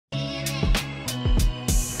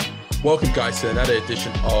Welcome, guys, to another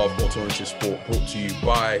edition of Alternative Sport, brought to you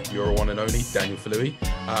by your one and only Daniel Filui.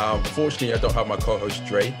 Unfortunately, I don't have my co-host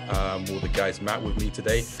Dre or the guys Matt with me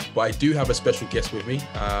today, but I do have a special guest with me.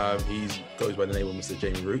 He goes by the name of Mr.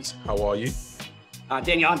 Jamey Roots. How are you?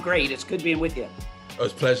 Daniel, I'm great. It's good being with you. Oh,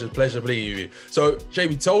 it's a pleasure being with you. So,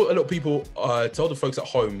 Jamey, tell a lot of people, tell the folks at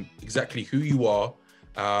home exactly who you are,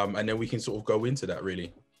 and then we can sort of go into that,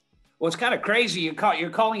 really. Well, it's kind of crazy. You're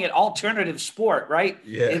calling it alternative sport, right?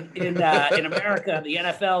 Yeah. In America, the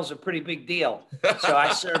NFL is a pretty big deal. So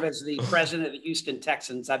I serve as the president of the Houston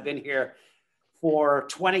Texans. I've been here for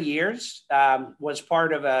 20 years, was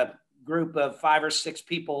part of a group of 5 or 6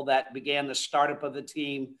 people that began the startup of the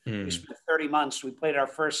team. We spent 30 months. We played our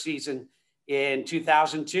first season in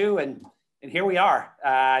 2002, and here we are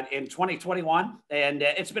in 2021. And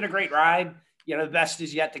it's been a great ride. You know, the best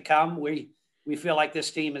is yet to come. We feel like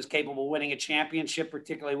this team is capable of winning a championship,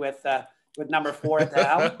 particularly with number 4 at the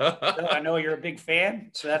helm. So I know you're a big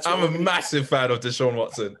fan. So I'm a massive fan of Deshaun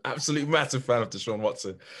Watson. Absolute massive fan of Deshaun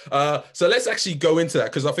Watson. So let's actually go into that,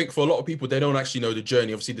 because I think for a lot of people, they don't actually know the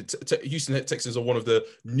journey. Obviously, the Houston Texans are one of the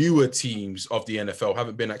newer teams of the NFL,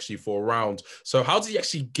 haven't been actually for a round. So how did you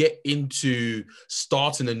actually get into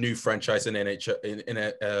starting a new franchise in NHL,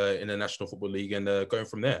 in the National Football League, and going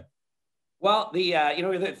from there? Well,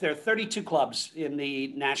 there are 32 clubs in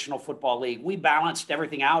the National Football League. We balanced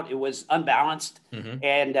everything out. It was unbalanced.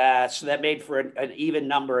 And so that made for an even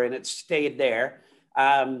number, and it stayed there.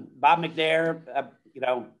 Bob McNair,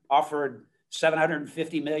 offered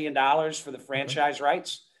 $750 million for the franchise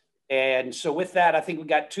rights. And so with that, I think we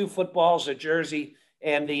got 2 footballs, a jersey,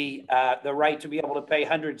 and the right to be able to pay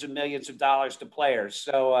hundreds of millions of dollars to players.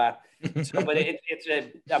 But it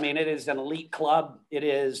is an elite club. It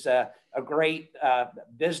is a great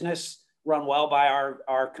business run well by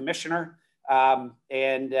our commissioner.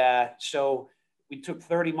 So we took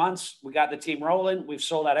 30 months. We got the team rolling. We've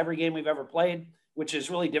sold out every game we've ever played, which is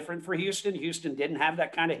really different for Houston. Houston didn't have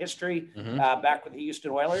that kind of history back with the Houston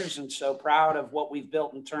Oilers. And so proud of what we've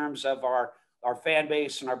built in terms of our fan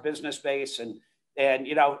base and our business base. And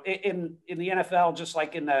in the NFL, just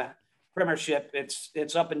like in the Premiership,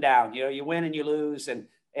 it's up and down. You win and you lose,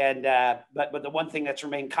 but the one thing that's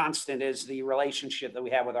remained constant is the relationship that we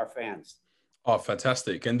have with our fans. Oh,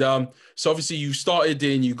 fantastic! And so obviously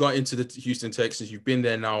you got into the Houston Texans. You've been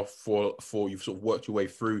there now for you've sort of worked your way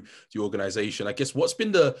through the organization. I guess what's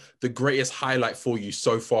been the greatest highlight for you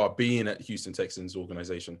so far being at Houston Texans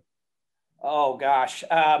organization? Oh gosh,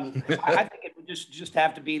 I think it would just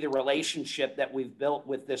have to be the relationship that we've built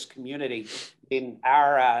with this community.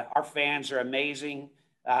 Our fans are amazing.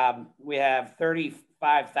 We have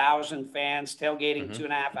 35,000 fans tailgating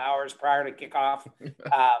 2.5 hours prior to kickoff.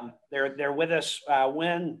 They're with us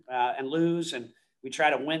win and lose, and we try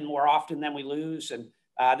to win more often than we lose. And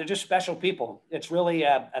they're just special people. It's really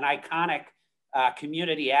an iconic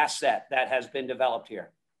community asset that has been developed here.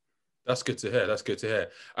 That's good to hear.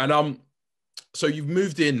 And so you've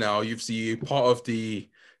moved in now. You're part of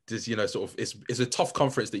it's a tough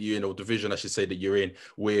conference that you're in, or division, I should say, that you're in,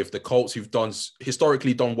 with the Colts, who've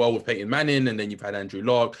historically done well with Peyton Manning, and then you've had Andrew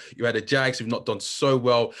Luck. You had the Jags, who've not done so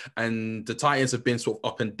well, and the Titans have been sort of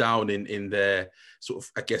up and down in their sort of,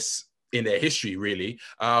 I guess, in their history, really.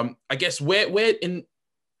 I guess where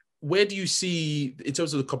do you see, in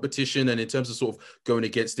terms of the competition and in terms of sort of going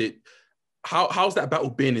against it? How's that battle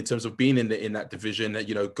been in terms of being in that division,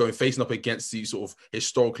 going facing up against these sort of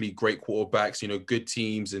historically great quarterbacks, good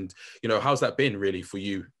teams, and how's that been really for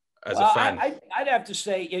you as a fan? I'd have to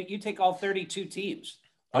say you take all 32 teams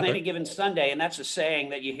on any given Sunday, and that's a saying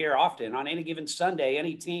that you hear often. On any given Sunday,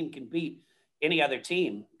 any team can beat any other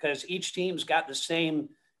team because each team's got the same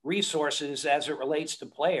resources as it relates to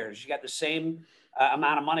players. You got the same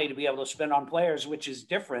amount of money to be able to spend on players, which is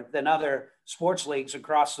different than other sports leagues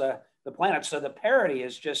across the planet. So the parity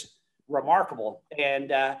is just remarkable.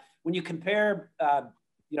 And when you compare,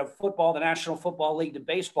 football, the National Football League, to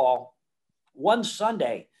baseball, one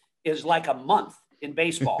Sunday is like a month in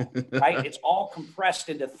baseball, right? It's all compressed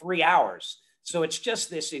into 3 hours. So it's just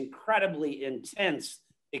this incredibly intense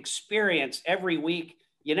experience every week.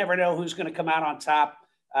 You never know who's going to come out on top.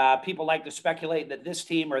 People like to speculate that this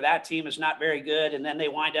team or that team is not very good, and then they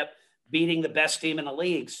wind up beating the best team in the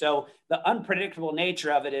league. So the unpredictable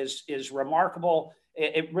nature of it is remarkable.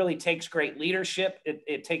 It really takes great leadership.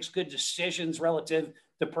 It takes good decisions relative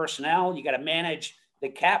to personnel. You got to manage the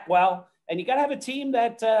cap well, and you got to have a team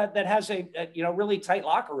that has a really tight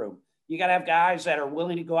locker room. You got to have guys that are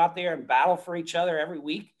willing to go out there and battle for each other every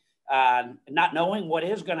week, not knowing what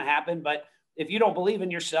is going to happen. But if you don't believe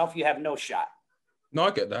in yourself, you have no shot. No,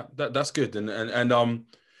 I get that. That's good. And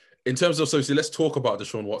in terms of, so let's talk about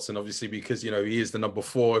Deshaun Watson, obviously, because, you know, he is the number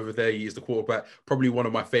 4 over there. He is the quarterback, probably one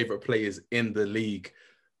of my favorite players in the league.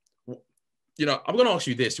 You know, I'm going to ask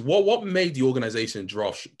you this. What made the organization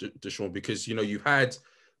draft Deshaun? Because, you know, you had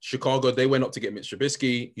Chicago, they went up to get Mitch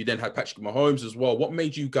Trubisky. You then had Patrick Mahomes as well. What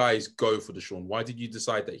made you guys go for Deshaun? Why did you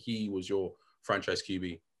decide that he was your franchise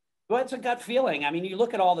QB? Well, it's a gut feeling. I mean, you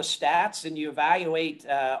look at all the stats and you evaluate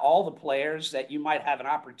all the players that you might have an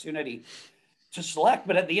opportunity to select.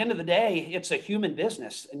 But at the end of the day, it's a human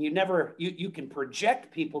business. And you can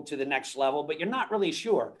project people to the next level, but you're not really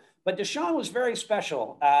sure. But Deshaun was very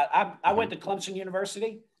special. I went to Clemson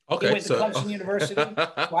University. Okay, he went to Clemson University,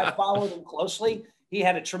 so I followed him closely. He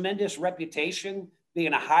had a tremendous reputation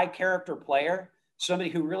being a high character player, somebody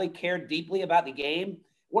who really cared deeply about the game.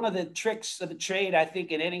 One of the tricks of the trade, I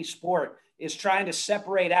think, in any sport is trying to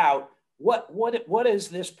separate out what is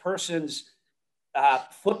this person's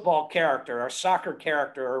football character or soccer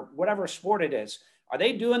character or whatever sport it is. Are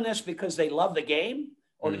they doing this because they love the game,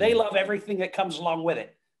 or do they love everything that comes along with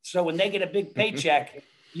it? So when they get a big paycheck,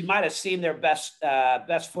 you might have seen their best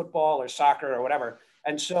football or soccer or whatever.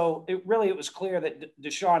 And so it was clear that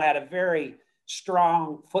Deshaun had a very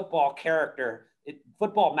strong football character.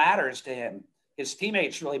 Football matters to him. His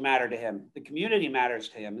teammates really matter to him. The community matters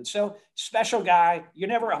to him. And so special guy, you're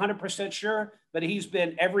never 100% sure, but he's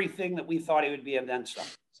been everything that we thought he would be and then some.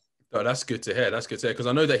 Oh, that's good to hear. That's good to hear, because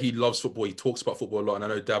I know that he loves football. He talks about football a lot, and I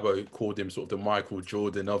know Dabo called him sort of the Michael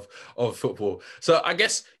Jordan of football. So I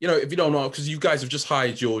guess, you know, if you don't know, because you guys have just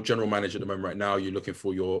hired your general manager at the moment right now, you're looking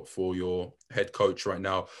for your head coach right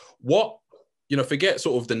now. What, you know, forget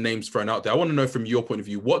sort of the names thrown out there. I want to know from your point of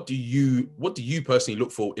view, what do you personally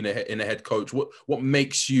look for in a head coach? What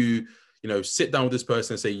makes you, you know, sit down with this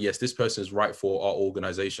person and say, yes, this person is right for our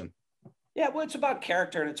organization? Yeah, well, it's about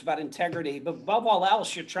character and it's about integrity. But above all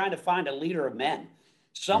else, you're trying to find a leader of men,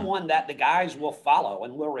 someone that the guys will follow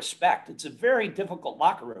and will respect. It's a very difficult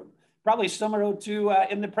locker room, probably similar to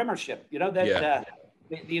in the Premiership. You know, that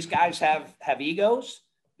these guys have egos.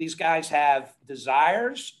 These guys have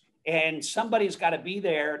desires. And somebody's got to be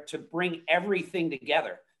there to bring everything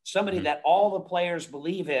together. Somebody that all the players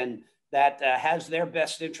believe in, that has their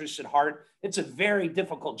best interests at heart. It's a very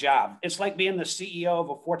difficult job. It's like being the CEO of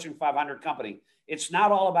a Fortune 500 company. It's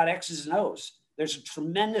not all about X's and O's. There's a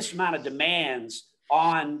tremendous amount of demands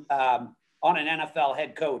on an NFL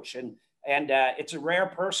head coach. And it's a rare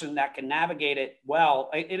person that can navigate it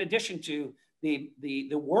well, in addition to the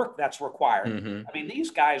work that's required. I mean,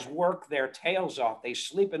 these guys work their tails off. They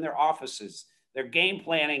sleep in their offices. They're game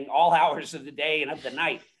planning all hours of the day and of the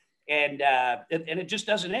night. And it just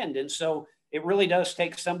doesn't end. And so it really does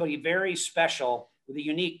take somebody very special with a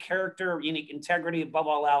unique character, unique integrity, above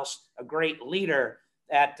all else, a great leader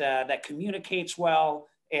that communicates well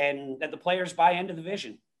and that the players buy into the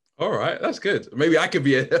vision. All right, that's good. Maybe I could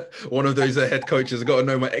be one of those head coaches. I got to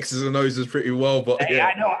know my X's and O's pretty well, but hey, yeah.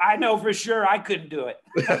 I know for sure I couldn't do it.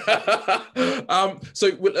 So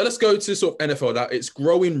let's go to sort of NFL. That it's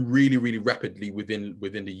growing really, really rapidly within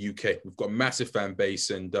the UK. We've got a massive fan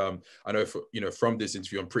base, and I know from this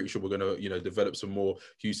interview, I'm pretty sure we're going to develop some more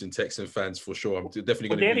Houston Texan fans for sure. I'm definitely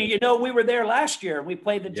going to. Danny, we were there last year. We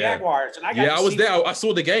played the Jaguars, and I was there. I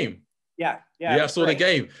saw the game. Yeah, I saw the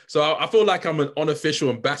game. So I feel like I'm an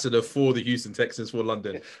unofficial ambassador for the Houston Texans for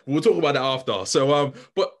London. We'll talk about that after. So,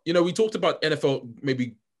 but we talked about NFL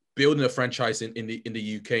maybe building a franchise in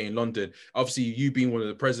the UK in London. Obviously, you being one of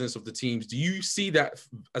the presidents of the teams, do you see that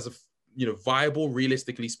as a viable,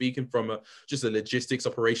 realistically speaking, from just a logistics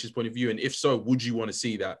operations point of view? And if so, would you want to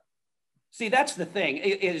see that? See, that's the thing,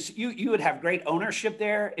 is you would have great ownership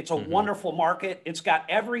there. It's a wonderful market. It's got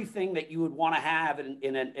everything that you would want to have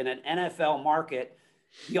in an NFL market.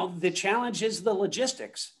 The challenge is the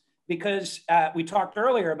logistics, because we talked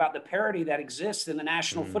earlier about the parity that exists in the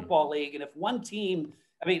National Football League. And if one team,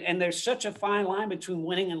 and there's such a fine line between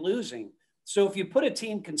winning and losing. So if you put a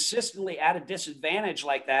team consistently at a disadvantage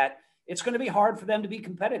like that, it's going to be hard for them to be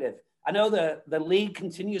competitive. I know the league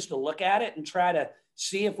continues to look at it and try to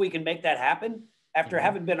see if we can make that happen. After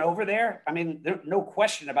having been over there, there's no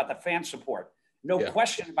question about the fan support, no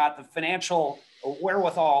question about the financial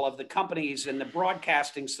wherewithal of the companies and the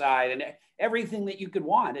broadcasting side and everything that you could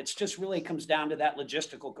want. It's just really comes down to that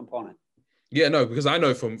logistical component. Yeah, no, because I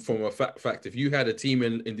know from a fact, if you had a team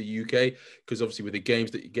in the UK, because obviously with the games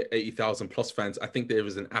that you get 80,000 plus fans, I think there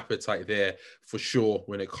is an appetite there for sure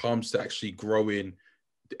when it comes to actually growing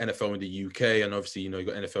the NFL in the UK, and obviously, you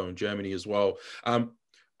got NFL in Germany as well.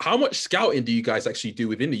 how much scouting do you guys actually do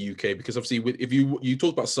within the UK? Because obviously, if you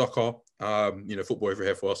talk about soccer, football over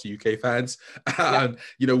here for us UK fans, and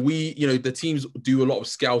the teams do a lot of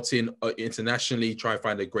scouting internationally, try and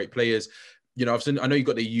find the great players. I know you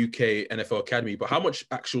got the UK NFL Academy, but how much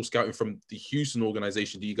actual scouting from the Houston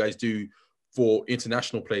organization do you guys do for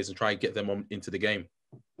international players and try and get them into the game?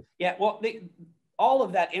 Yeah, well, all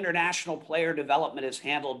of that international player development is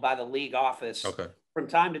handled by the league office. Okay. From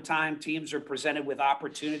time to time, teams are presented with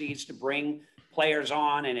opportunities to bring players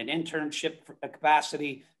on in an internship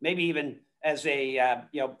capacity, maybe even as a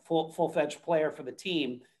full-fledged player for the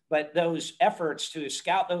team. But those efforts to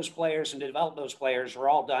scout those players and to develop those players are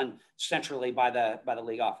all done centrally by the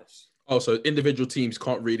league office. Oh, so individual teams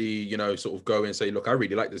can't really, sort of go and say, look, I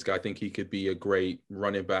really like this guy. I think he could be a great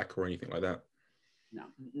running back or anything like that.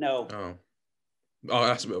 No. Oh,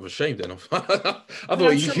 that's a bit of a shame then. I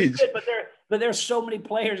thought you could. But there's so many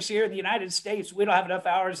players here in the United States. We don't have enough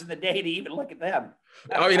hours in the day to even look at them.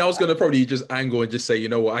 I mean, I was going to probably just angle and just say, you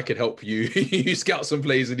know what, I could help you. You scout some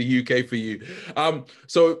players in the UK for you.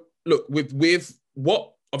 So look, with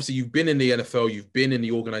what, obviously you've been in the NFL, you've been in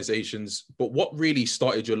the organizations, but what really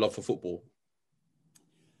started your love for football?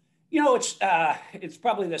 It's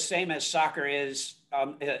probably the same as soccer is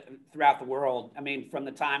throughout the world. I mean, from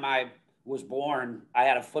the time I was born, I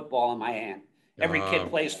had a football in my hand. Every kid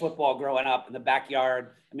plays football growing up in the backyard.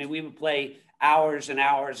 I mean, we would play hours and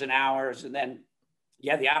hours and hours. And then you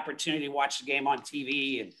had the opportunity to watch the game on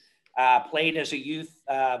TV, and played as a youth.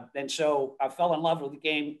 And so I fell in love with the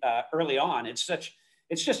game early on. It's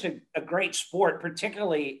just a great sport,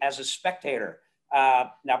 particularly as a spectator.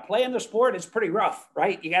 Now playing the sport is pretty rough,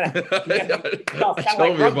 right? You gotta kind of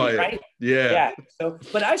like rugby, right? Yeah. So,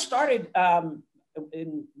 but I started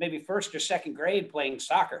in maybe first or second grade playing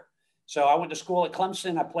soccer. So I went to school at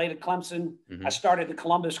Clemson. I played at Clemson. Mm-hmm. I started the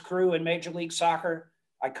Columbus Crew in Major League Soccer.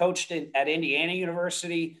 I coached at Indiana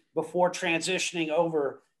University before transitioning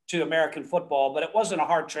over to American football, but it wasn't a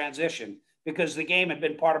hard transition because the game had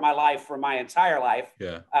been part of my life for my entire life.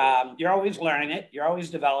 Yeah. You're always learning it. You're always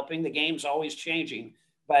developing. The game's always changing,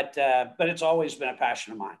 but it's always been a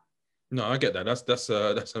passion of mine. No, I get that.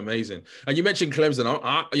 That's amazing. And you mentioned Clemson.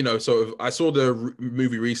 I saw the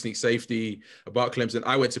movie recently, Safety, about Clemson.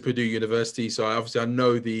 I went to Purdue University, so I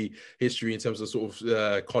know the history in terms of sort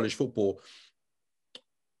of college football.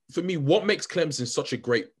 For me, what makes Clemson such a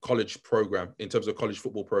great college program in terms of college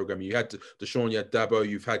football program? You had Deshaun, you had Dabo,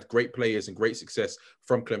 you've had great players and great success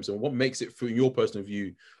from Clemson. What makes it, from your personal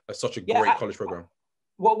view, such a great college program?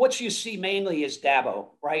 Well, what you see mainly is Dabo,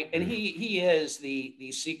 right? And he is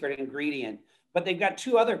the secret ingredient. But they've got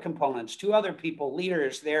two other components, two other people,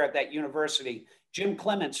 leaders there at that university. Jim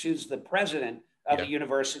Clements, who's the president of the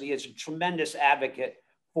university, is a tremendous advocate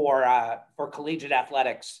for collegiate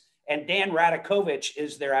athletics. And Dan Radakovich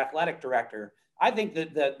is their athletic director. I think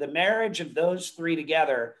that the marriage of those three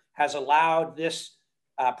together has allowed this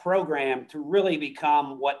program to really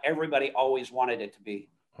become what everybody always wanted it to be.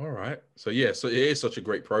 All right. So it is such a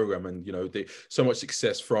great program, and so much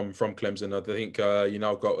success from Clemson. I think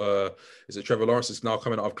I've got is it Trevor Lawrence is now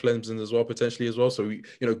coming out of Clemson as well, potentially as well. So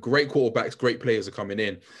great quarterbacks, great players are coming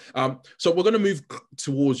in. So we're going to move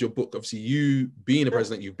towards your book. Obviously, you being a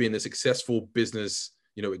president, you've been a successful business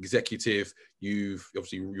executive. You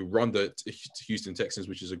run the Houston Texans,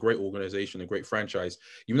 which is a great organization, a great franchise.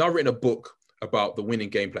 You've now written a book about the winning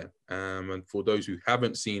game plan. And for those who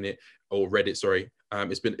haven't seen it or read it,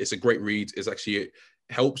 it's a great read. It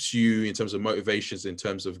helps you in terms of motivations, in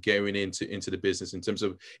terms of going into the business, in terms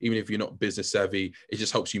of, even if you're not business savvy, it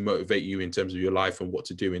just helps you motivate you in terms of your life and what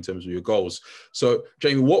to do in terms of your goals. So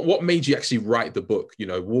Jamey, what made you actually write the book?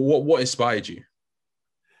 What inspired you?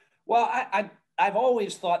 Well, I've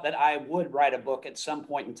always thought that I would write a book at some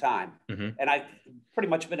point in time. Mm-hmm. And I've pretty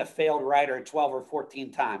much been a failed writer 12 or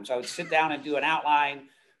 14 times. I would sit down and do an outline.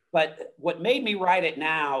 But what made me write it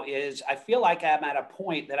now is I feel like I'm at a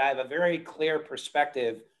point that I have a very clear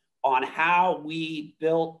perspective on how we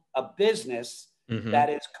built a business that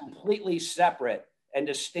is completely separate and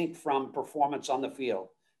distinct from performance on the field.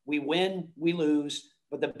 We win, we lose,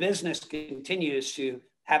 but the business continues to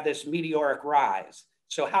have this meteoric rise.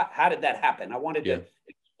 So how did that happen? I wanted to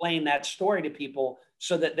explain that story to people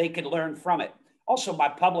so that they could learn from it. Also, my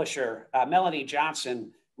publisher, Melanie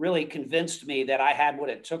Johnson, really convinced me that I had what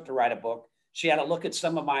it took to write a book. She had a look at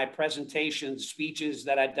some of my presentations, speeches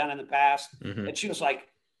that I'd done in the past. And she was like,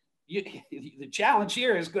 the challenge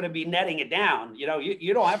here is going to be netting it down. You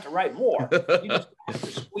don't have to write more. You just have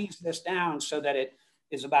to squeeze this down so that it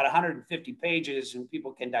is about 150 pages and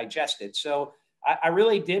people can digest it. So I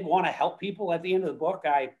really did want to help people at the end of the book.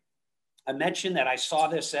 I mentioned that I saw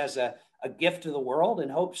this as a a gift to the world in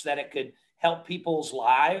hopes that it could help people's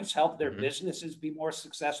lives, help their Mm-hmm. businesses be more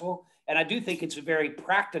successful. And I do think it's a very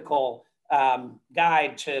practical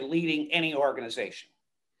guide to leading any organization.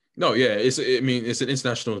 No, yeah, I mean, it's an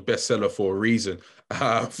international bestseller for a reason.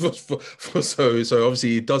 So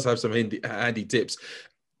obviously it does have some handy tips.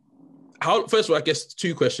 First of all, I guess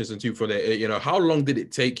two questions and two from there. How long did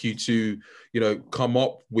it take you to, come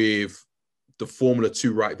up with the formula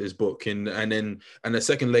to write this book? And the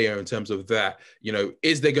second layer in terms of that,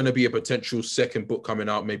 is there going to be a potential second book coming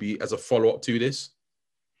out maybe as a follow-up to this?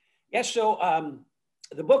 Yeah, so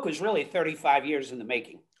the book was really 35 years in the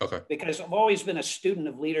making. Okay. Because I've always been a student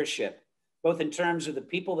of leadership, both in terms of the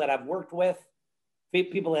people that I've worked with,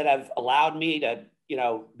 people that have allowed me to,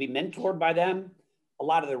 be mentored by them, a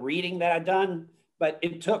lot of the reading that I've done. But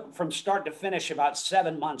it took from start to finish about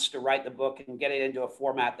 7 months to write the book and get it into a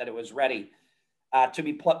format that it was ready to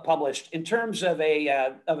be published. In terms of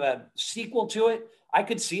a sequel to it, I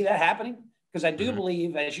could see that happening because I do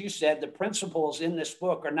believe, as you said, the principles in this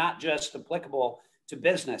book are not just applicable to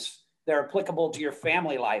business. They're applicable to your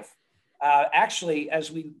family life. Actually,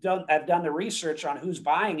 as I've done the research on who's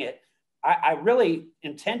buying it, I really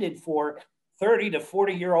intended for 30 to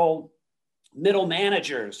 40-year-old middle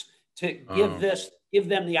managers to give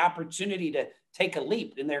them the opportunity to take a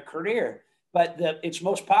leap in their career. But it's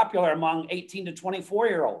most popular among 18 to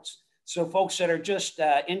 24-year-olds. So folks that are just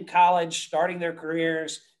in college, starting their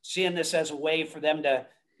careers, seeing this as a way for them to,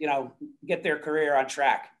 get their career on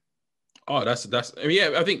track. Oh, that's. I mean,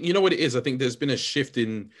 yeah, I think you know what it is. I think there's been a shift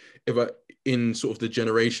in sort of the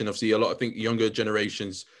generation. Obviously, I think younger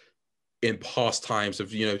generations in past times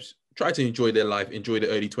have tried to enjoy their life, enjoy the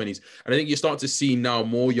early 20s, and I think you're starting to see now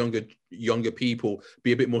more younger people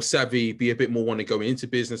be a bit more savvy, be a bit more want to go into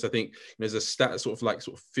business. I think there's a stat sort of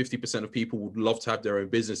 50% of people would love to have their own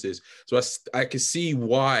businesses. So I can see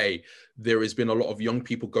why there has been a lot of young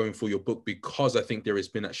people going for your book, because I think there has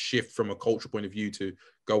been a shift from a cultural point of view to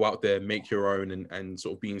go out there, make your own, and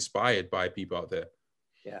sort of be inspired by people out there.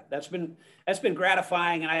 Yeah, that's been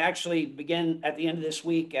gratifying. And I actually begin at the end of this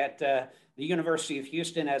week at the University of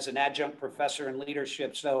Houston as an adjunct professor in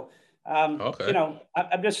leadership. So, Okay.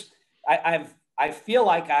 I feel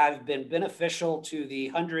like I've been beneficial to the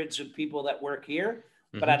hundreds of people that work here,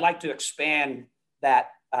 but I'd like to expand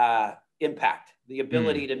that impact, the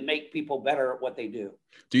ability to make people better at what they do.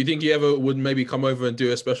 Do you think you ever would maybe come over and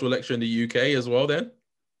do a special lecture in the UK as well then?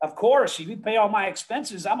 Of course, if you pay all my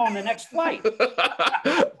expenses, I'm on the next flight.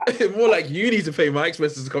 More like you need to pay my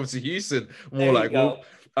expenses to come to Houston. More like,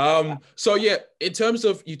 so yeah, in terms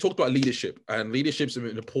of, you talked about leadership, and leadership's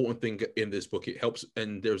an important thing in this book. It helps,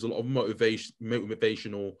 and there's a lot of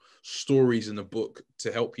motivational stories in the book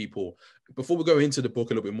to help people. Before we go into the book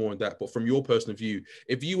a little bit more on that, but from your personal view,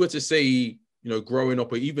 if you were to say, growing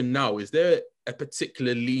up or even now, is there a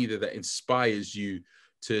particular leader that inspires you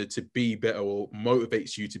to be better or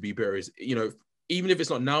motivates you to be better? Is, even if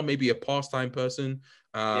it's not now, maybe a pastime person,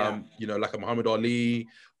 like a Muhammad Ali,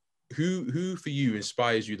 who for you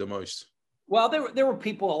inspires you the most? Well, there were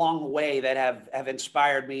people along the way that have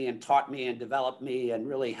inspired me and taught me and developed me and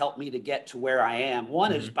really helped me to get to where I am.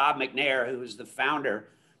 One is Bob McNair, who is the founder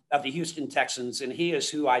of the Houston Texans, and he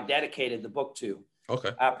is who I dedicated the book to.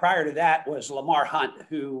 Okay. Prior to that was Lamar Hunt,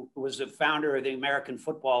 who was the founder of the American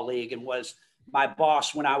Football League and was my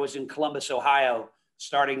boss when I was in Columbus, Ohio,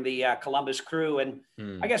 starting the Columbus Crew. And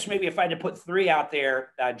I guess maybe if I had to put three out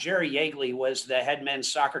there, Jerry Yeagley was the head men's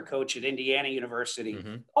soccer coach at Indiana University.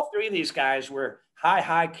 All three of these guys were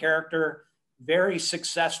high character, very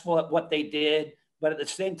successful at what they did, but at the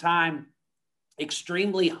same time,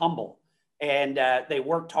 extremely humble. And they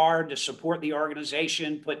worked hard to support the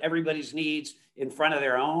organization, put everybody's needs in front of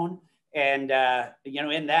their own. And,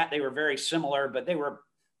 in that they were very similar, but they were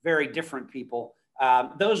very different people.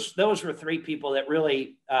 Those were three people that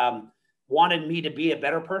really wanted me to be a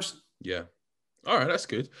better person. Yeah. All right, that's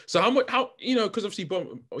good. So because obviously Bob,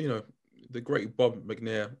 the great Bob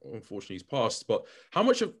McNair, unfortunately he's passed, but how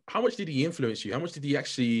much did he influence you? How much did he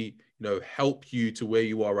actually, help you to where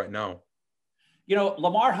you are right now?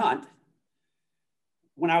 Lamar Hunt,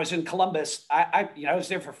 when I was in Columbus, I was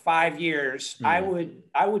there for 5 years.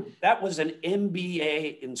 That was an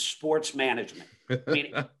MBA in sports management. I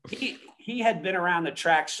mean, he had been around the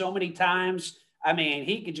track so many times. I mean,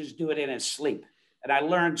 he could just do it in his sleep. And I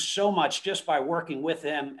learned so much just by working with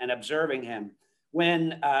him and observing him.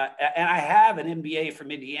 And I have an MBA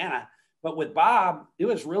from Indiana, but with Bob, it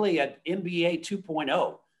was really an MBA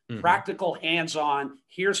 2.0, practical, hands-on.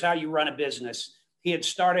 Here's how you run a business. He had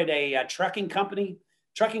started a trucking company.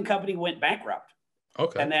 Trucking company went bankrupt.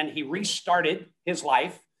 Okay. And then he restarted his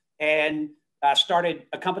life and started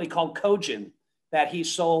a company called Cogent that he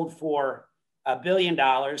sold for $1 billion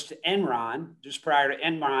to Enron just prior to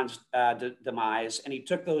Enron's demise. And he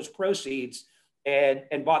took those proceeds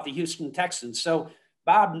and bought the Houston Texans. So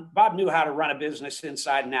Bob knew how to run a business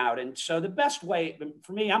inside and out. And so the best way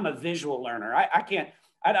for me, I'm a visual learner.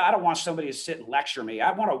 I don't want somebody to sit and lecture me.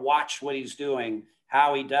 I want to watch what he's doing,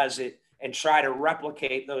 how he does it, and try to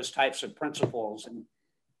replicate those types of principles.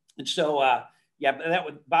 And so,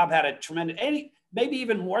 Bob had a tremendous, maybe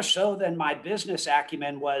even more so than my business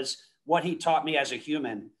acumen was what he taught me as a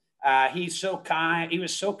human. He's so kind. He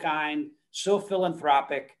was so kind, so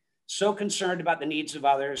philanthropic, so concerned about the needs of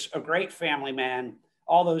others, a great family man.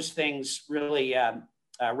 All those things really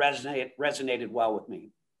resonated well with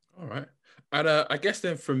me. All right. And I guess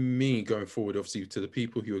then from me going forward, obviously to the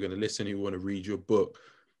people who are going to listen, who want to read your book,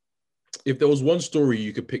 if there was one story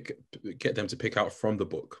you could get them to pick out from the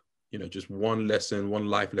book, just one lesson, one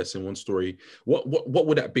life lesson, one story, what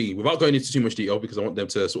would that be? Without going into too much detail, because I want them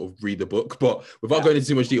to sort of read the book, but without going into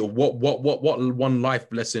too much detail, what one life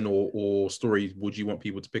lesson or story would you want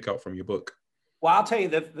people to pick out from your book? Well, I'll tell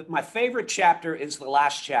you, my favorite chapter is the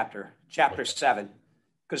last chapter, chapter 7,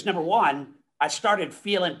 because number one, I started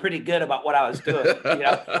feeling pretty good about what I was doing.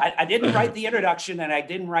 I didn't write the introduction and I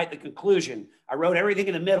didn't write the conclusion. I wrote everything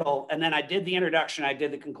in the middle, and then I did the introduction. I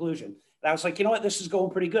did the conclusion. And I was like, you know what? This is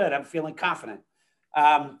going pretty good. I'm feeling confident.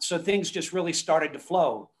 So things just really started to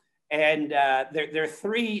flow. And there are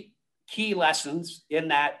 3 key lessons in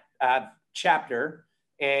that chapter.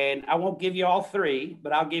 And I won't give you all 3,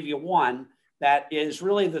 but I'll give you one that is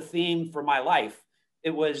really the theme for my life.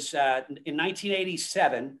 It was in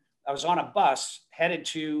 1987. I was on a bus headed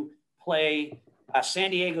to play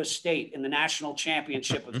San Diego State in the national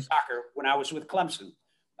championship of soccer when I was with Clemson.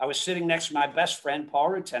 I was sitting next to my best friend,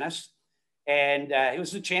 Paul Rutenis, and it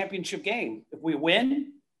was the championship game. If we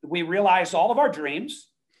win, we realize all of our dreams.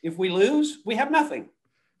 If we lose, we have nothing.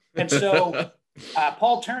 And so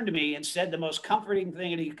Paul turned to me and said the most comforting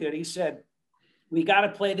thing that he could. He said, "We got to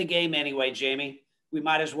play the game anyway, Jamey. We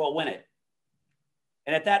might as well win it."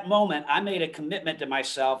 And at that moment, I made a commitment to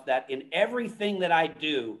myself that in everything that I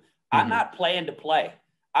do, I'm not playing to play.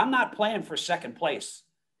 I'm not playing for second place.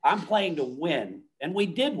 I'm playing to win. And we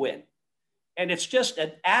did win. And it's just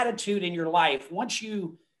an attitude in your life. Once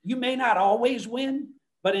you may not always win,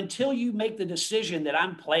 but until you make the decision that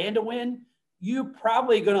I'm playing to win, you're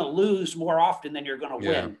probably going to lose more often than you're going to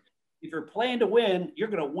win. If you're playing to win, you're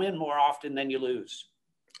going to win more often than you lose.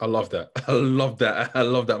 I love that. I love that. I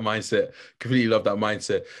love that mindset. Completely love that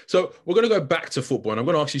mindset. So we're going to go back to football, and I'm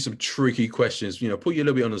going to ask you some tricky questions, put you a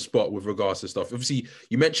little bit on the spot with regards to stuff. Obviously,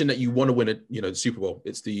 you mentioned that you want to win the Super Bowl.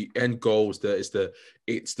 It's the end goals, it's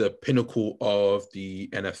the pinnacle of the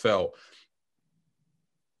NFL.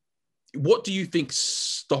 What do you think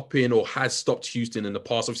stopping or has stopped Houston in the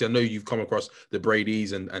past? Obviously, I know you've come across the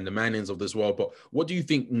Bradys and the Mannings of this world, but what do you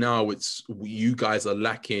think now you guys are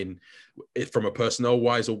lacking from a personnel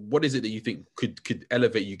wise, or what is it that you think could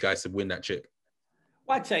elevate you guys to win that chip?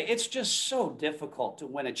 Well, I'd say it's just so difficult to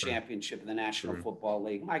win a championship in the National Football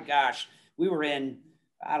League. My gosh, we were in,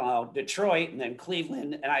 Detroit and then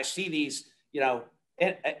Cleveland, and I see these,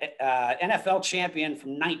 NFL champion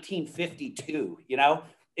from 1952,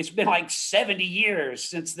 It's been like 70 years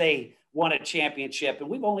since they won a championship, and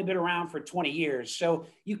we've only been around for 20 years. So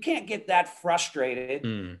you can't get that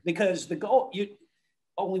frustrated because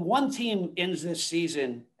only one team ends this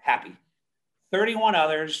season happy. 31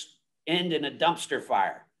 others end in a dumpster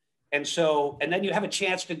fire. And then you have a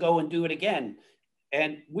chance to go and do it again.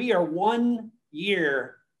 And we are 1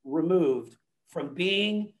 year removed from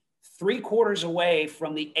being 3/4 away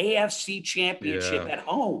from the AFC championship at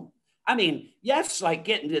home. I mean, yes, like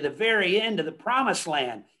getting to the very end of the promised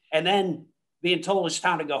land and then being told it's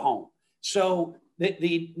time to go home. So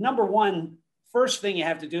the number one first thing you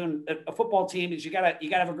have to do in a football team is you gotta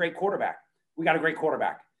have a great quarterback. We got a great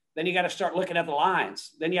quarterback. Then you got to start looking at the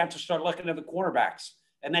lines. Then you have to start looking at the cornerbacks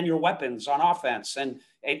and then your weapons on offense. And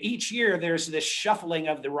each year there's this shuffling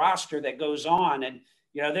of the roster that goes on. And,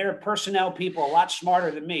 there are personnel people a lot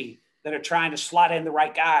smarter than me that are trying to slot in the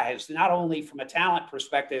right guys, not only from a talent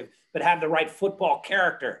perspective, but have the right football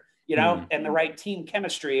character, and the right team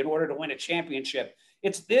chemistry in order to win a championship.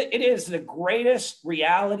 It is the greatest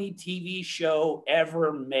reality TV show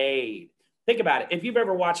ever made. Think about it. If you've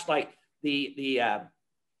ever watched like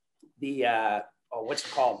what's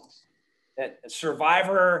it called?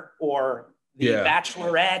 Survivor or the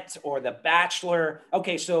Bachelorette or the Bachelor.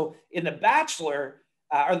 Okay. So in the Bachelor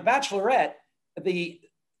or the Bachelorette,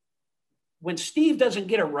 when Steve doesn't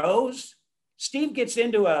get a rose, Steve gets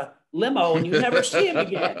into a limo and you never see him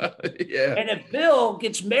again. Yeah. And if Bill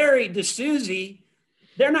gets married to Susie,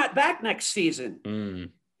 they're not back next season.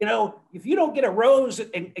 You know, if you don't get a rose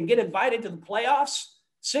and get invited to the playoffs,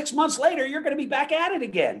 6 months later, you're going to be back at it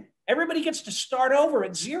again. Everybody gets to start over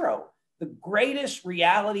at zero. The greatest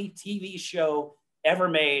reality TV show ever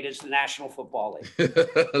made is the National Football League.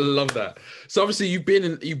 I love that. So obviously you've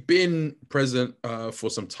been president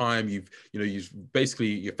for some time. You've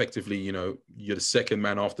basically effectively, you're the second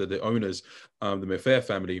man after the owners, the McFair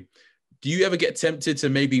family. Do you ever get tempted to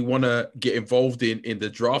maybe want to get involved in the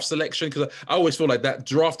draft selection? Because I always feel like that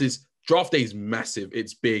draft day is massive.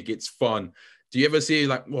 It's big. It's fun. Do you ever see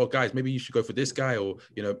like, well, guys, maybe you should go for this guy, or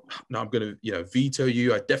no, I'm going to veto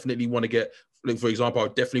you. I definitely want to get, like, for example, I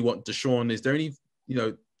definitely want Deshaun. Is there any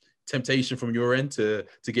temptation from your end to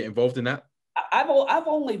get involved in that? I've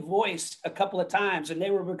only voiced a couple of times, and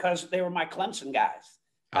they were because they were my Clemson guys,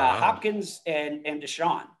 Hopkins and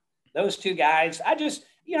Deshaun. Those two guys, I just,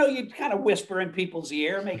 you kind of whisper in people's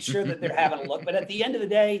ear, make sure that they're having a look. But at the end of the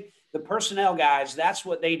day, the personnel guys, that's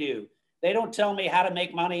what they do. They don't tell me how to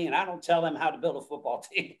make money, and I don't tell them how to build a football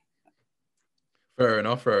team. Fair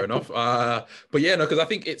enough. But yeah, no, because I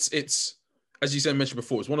think it's as you mentioned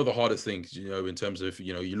before, it's one of the hardest things, in terms of,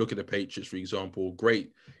 you look at the Patriots, for example,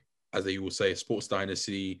 great, as they will say, a sports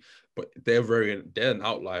dynasty, but they're an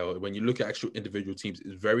outlier. When you look at actual individual teams,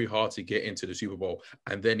 it's very hard to get into the Super Bowl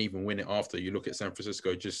and then even win it after. You look at San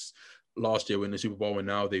Francisco just last year winning the Super Bowl, and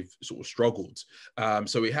now they've sort of struggled.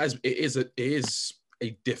 So it is a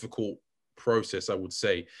difficult process, I would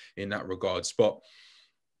say, in that regards. But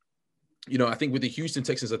I think with the Houston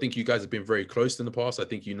Texans, I think you guys have been very close in the past. I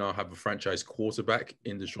think you now have a franchise quarterback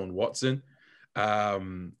in Deshaun Watson.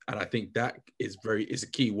 And I think that is a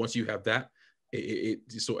key. Once you have that, it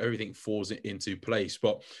sort of everything falls into place.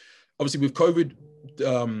 But obviously with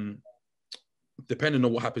COVID, depending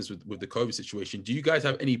on what happens with the COVID situation, do you guys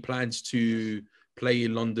have any plans to play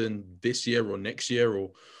in London this year or next year,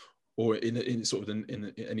 or in sort of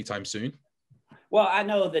in anytime soon? Well, I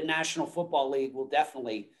know the National Football League will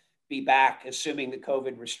definitely be back, assuming the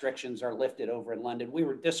COVID restrictions are lifted over in London. We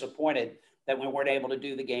were disappointed that we weren't able to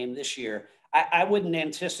do the game this year. I wouldn't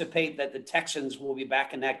anticipate that the Texans will be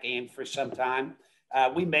back in that game for some time.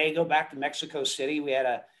 We may go back to Mexico City. We had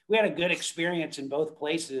a good experience in both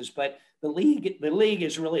places, but the league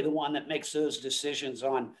is really the one that makes those decisions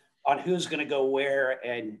on who's going to go where.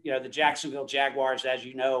 And the Jacksonville Jaguars, as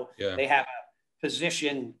you know, they have a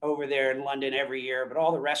position over there in London every year, but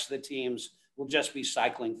all the rest of the teams will just be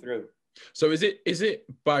cycling through. So is it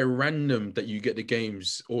by random that you get the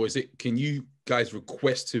games, or can you guys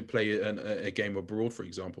request to play a game abroad, for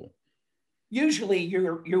example? Usually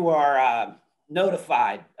you are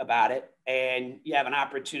notified about it, and you have an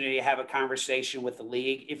opportunity to have a conversation with the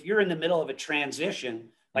league. If you're in the middle of a transition,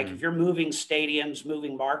 like if you're moving stadiums,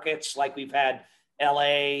 moving markets, like we've had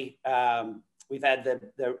LA, we've had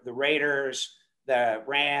the Raiders, the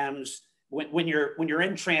Rams. When you're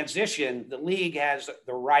in transition, the league has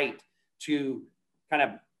the right to kind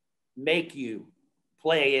of make you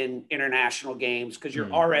play in international games because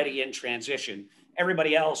you're already in transition.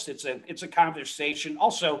 Everybody else, it's a conversation.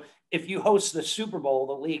 Also, if you host the Super Bowl,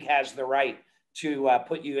 the league has the right to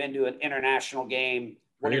put you into an international game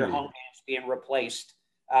when your home game is being replaced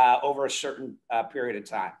over a certain period of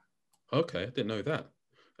time. Okay, I didn't know that.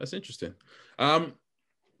 That's interesting.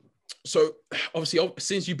 So obviously,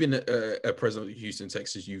 since you've been a president of Houston,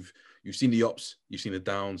 Texas, you've seen the ups, you've seen the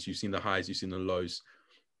downs, you've seen the highs, you've seen the lows.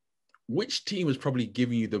 Which team is probably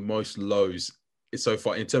giving you the most lows so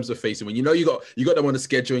far in terms of facing when you got them on the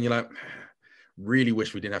schedule and you're like, really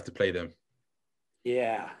wish we didn't have to play them?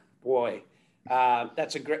 Yeah, boy,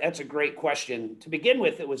 that's a great question. To begin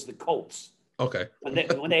with, it was the Colts. Okay.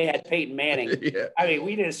 when they had Peyton Manning. Yeah. I mean,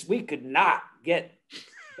 we could not get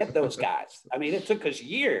those guys. I mean, it took us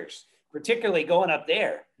years, particularly going up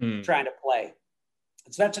there trying to play.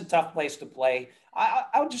 So that's a tough place to play.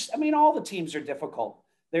 All the teams are difficult.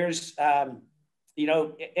 There's,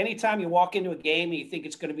 anytime you walk into a game and you think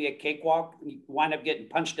it's going to be a cakewalk, you wind up getting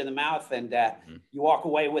punched in the mouth, and you walk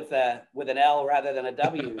away with an L rather than a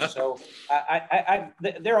W. So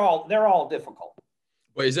they're all difficult.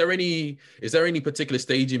 But is there any particular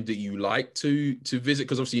stadium that you like to visit?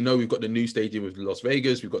 Because obviously, we've got the new stadium with Las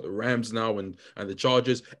Vegas, we've got the Rams now, and the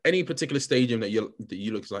Chargers. Any particular stadium that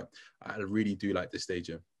you look like, I really do like this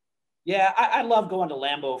stadium? Yeah, I love going to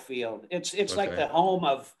Lambeau Field. It's okay. Like the home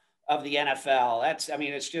of the NFL.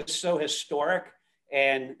 It's just so historic,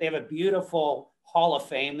 and they have a beautiful Hall of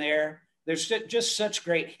Fame there. There's just such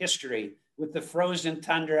great history with the frozen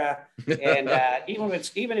tundra, and even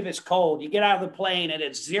if it's cold, you get out of the plane and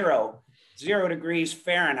it's 0. 0 degrees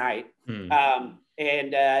Fahrenheit.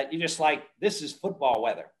 And you're just like, this is football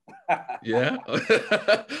weather. Yeah.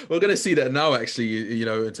 We're going to see that now, actually, you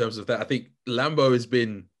know, in terms of that. I think Lambeau has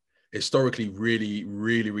been historically really,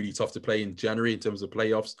 really, really tough to play in January in terms of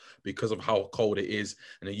playoffs because of how cold it is.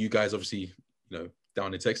 And then you guys, obviously, you know,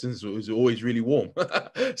 down in Texas, it was always really warm.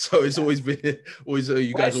 So it's always been,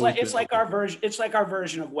 you guys always it's like our version. It's like our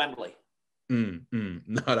version of Wembley. No,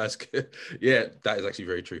 that's good. Yeah, that is actually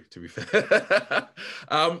very true, to be fair.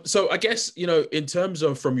 So I guess, you know, in terms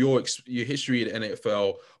of from your history at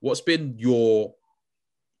NFL, what's been your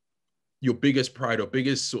biggest pride or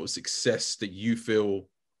biggest sort of success that you feel,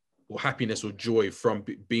 or happiness or joy from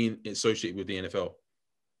being associated with the NFL?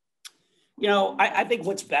 You know, I think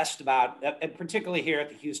what's best about, and particularly here at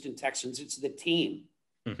the Houston Texans, it's the team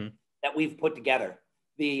that we've put together.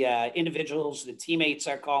 The individuals, the teammates,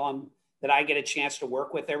 I call them, that I get a chance to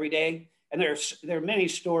work with every day. And there are many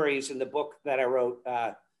stories in the book that I wrote,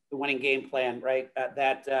 The Winning Game Plan, right?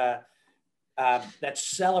 That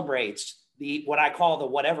celebrates what I call the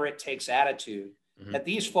whatever it takes attitude, that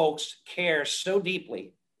these folks care so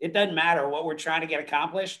deeply. It doesn't matter what we're trying to get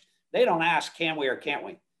accomplished. They don't ask, can we or can't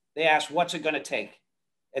we? They ask, what's it going to take?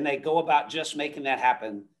 And they go about just making that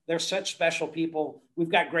happen. They're such special people. We've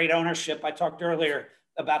got great ownership. I talked earlier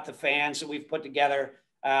about the fans that we've put together.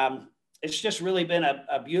 It's just really been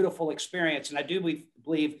a beautiful experience. And I do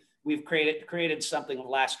believe we've created something of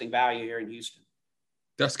lasting value here in Houston.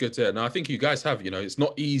 That's good to hear. Now, I think you guys have, you know, it's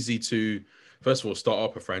not easy to, first of all, start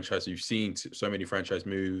up a franchise. You've seen so many franchise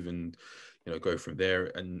move and, you know, go from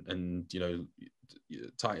there. And you know,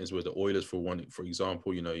 Titans were the Oilers for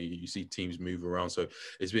example, you know, you see teams move around. So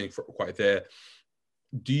it's been quite there.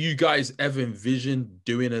 Do you guys ever envision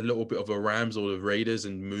doing a little bit of a Rams or the Raiders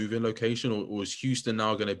and moving location, or is Houston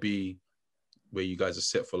now going to be where you guys are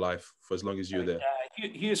set for life for as long as you're there?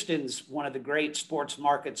 Houston's one of the great sports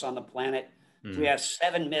markets on the planet. We have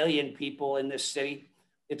 7 million people in this city.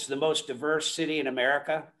 It's the most diverse city in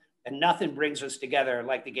America, and nothing brings us together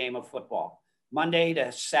like the game of football. Monday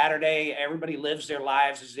to Saturday, everybody lives their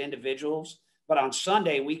lives as individuals, but on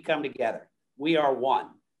Sunday, we come together. We are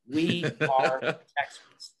one. We are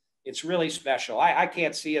Texans. It's really special. I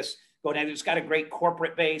can't see us going down. It's got a great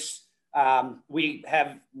corporate base. We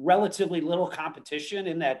have relatively little competition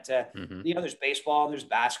in that, you know, there's baseball, there's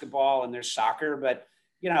basketball, and there's soccer, but,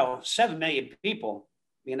 you know, 7 million people.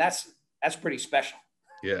 I mean, that's pretty special.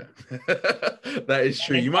 Yeah, that is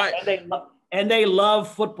true. And they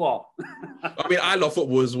love football. I mean, I love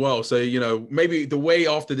football as well. So, you know, maybe the way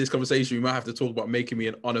after this conversation, we might have to talk about making me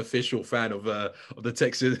an unofficial fan of the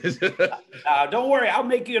Texans. Don't worry, I'll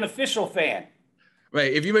make you an official fan.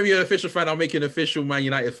 Right, if you make me an official fan, I'll make you an official Man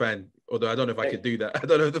United fan. Although I don't know if I could do that. I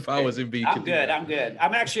don't know if the powers in me. I'm good.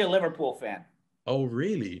 I'm actually a Liverpool fan. Oh,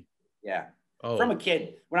 really? Yeah. Oh. From a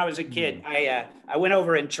kid. When I was a kid, I went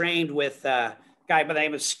over and trained with a guy by the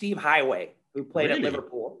name of Steve Highway, who played at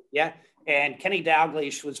Liverpool. Yeah. And Kenny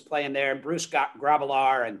Dalglish was playing there, and Bruce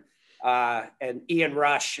Grobbelaar and Ian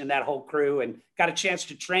Rush and that whole crew, and got a chance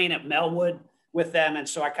to train at Melwood with them. And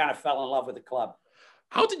so I kind of fell in love with the club.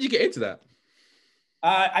 How did you get into that?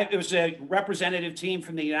 It was a representative team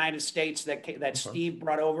from the United States that Steve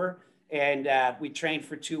brought over, and we trained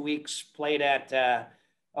for 2 weeks, played at, the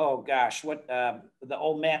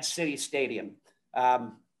old Man City Stadium.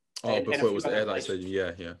 Before it was the Airline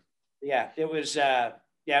Stadium. Yeah,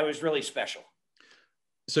 it was really special.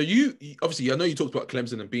 So you obviously, I know you talked about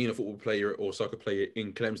Clemson and being a football player or soccer player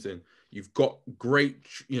in Clemson. You've got great,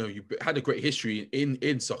 you know, you had a great history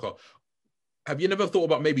in soccer. Have you never thought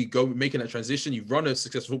about maybe making that transition? You've run a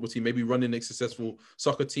successful football team, maybe running a successful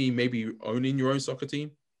soccer team, maybe owning your own soccer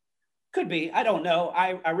team? Could be. I don't know.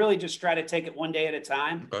 I really just try to take it one day at a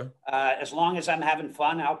time. Okay. As long as I'm having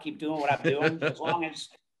fun, I'll keep doing what I'm doing. As long as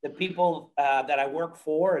the people that I work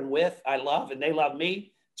for and with, I love, and they love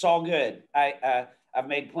me, it's all good. I've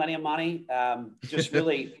made plenty of money. Just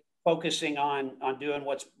really focusing on doing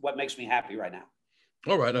what makes me happy right now.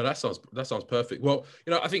 All right. No, that sounds perfect. Well,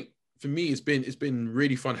 you know, I think for me, it's been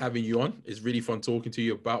really fun having you on. It's really fun talking to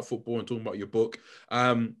you about football and talking about your book.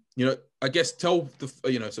 You know, I guess tell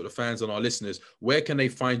the, you know, sort of fans and our listeners, where can they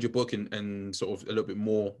find your book and sort of a little bit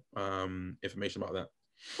more information about that?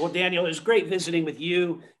 Well, Daniel, it was great visiting with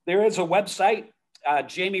you. There is a website,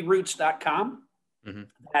 jameyroots.com,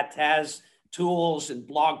 that has tools and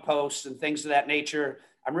blog posts and things of that nature.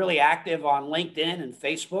 I'm really active on LinkedIn and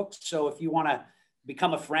Facebook. So if you want to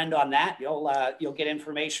become a friend on that, you'll get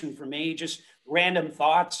information from me, just random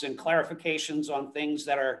thoughts and clarifications on things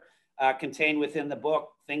that are contained within the book,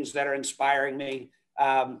 things that are inspiring me.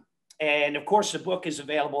 And of course, the book is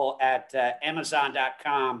available at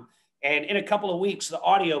Amazon.com. And in a couple of weeks, the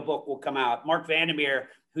audiobook will come out. Mark Vandermeer,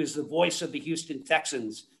 who's the voice of the Houston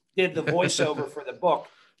Texans, did the voiceover for the book.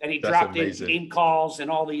 And he dropped in game calls and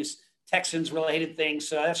all these Texans related things.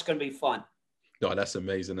 So that's going to be fun. No, that's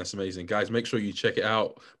amazing. That's amazing. Guys, make sure you check it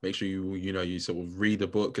out. Make sure you sort of read the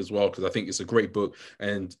book as well, because I think it's a great book.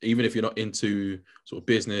 And even if you're not into sort of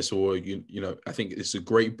business or, I think it's a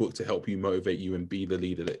great book to help you, motivate you, and be the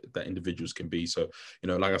leader that individuals can be. So,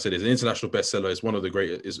 like I said, it's an international bestseller. It's one of the great,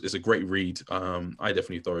 it's a great read. I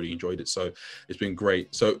definitely thoroughly enjoyed it. So it's been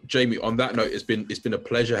great. So Jamey, on that note, it's been a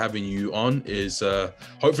pleasure having you on.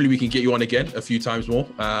 Hopefully we can get you on again a few times more,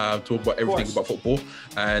 talk about everything about football,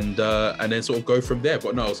 and then sort of go from there.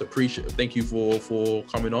 But no, it's thank you for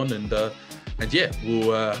coming on, and yeah,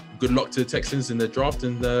 we'll good luck to the Texans in the draft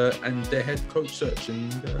and their head coach search in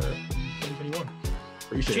 2021.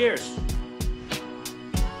 Appreciate it. Cheers.